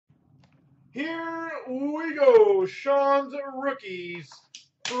Here we go. Shaunsrookies.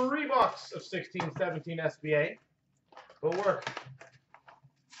 3 bucks of 16-17 SBA. Will work.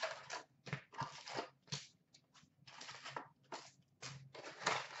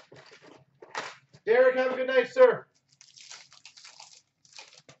 Derek, have a good night, sir.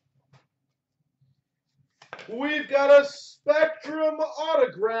 We've got a Spectrum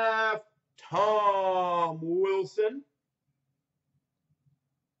autograph. Tom Wilson.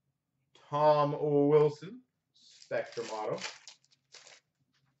 Tom Wilson. Spectrum auto.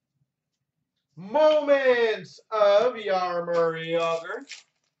 Moments of Jaromir Jagr.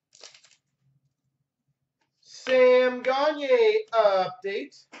 Sam Gagner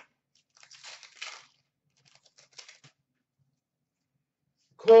update.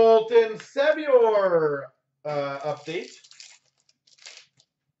 Colton Sevior update.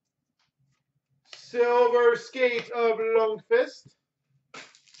 Silver skate of Lundqvist.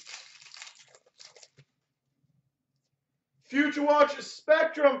 Future Watch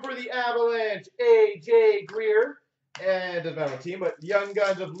Spectrum for the Avalanche, A.J. Greer. And doesn't have a team, but Young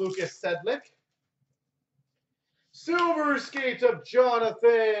Guns of Lucas Sedlick. Silver skate of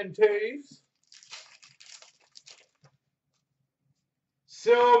Jonathan Toews.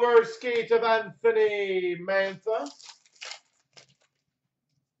 Silver skate of Anthony Mantha.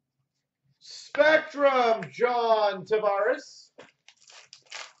 Spectrum, John Tavares.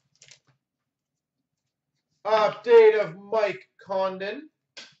 Update of Mike Condon.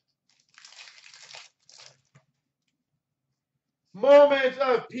 Moment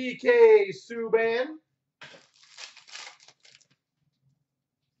of PK Subban.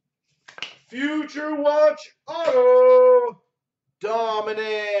 Future Watch Auto,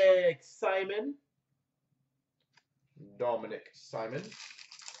 Dominic Simon. Dominic Simon.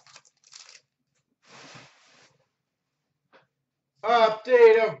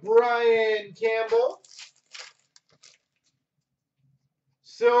 Update of Brian Campbell.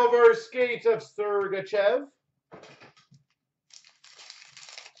 Silver skate of Sergachev.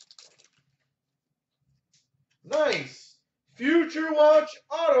 Nice. Future Watch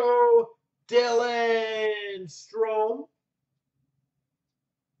Auto, Dylan Strome.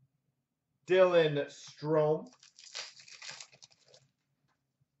 Dylan Strome.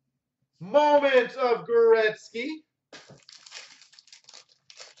 Moment of Gretzky.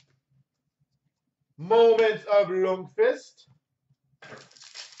 Moment of Lundqvist.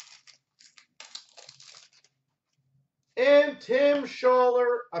 And Tim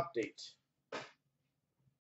Schaller update.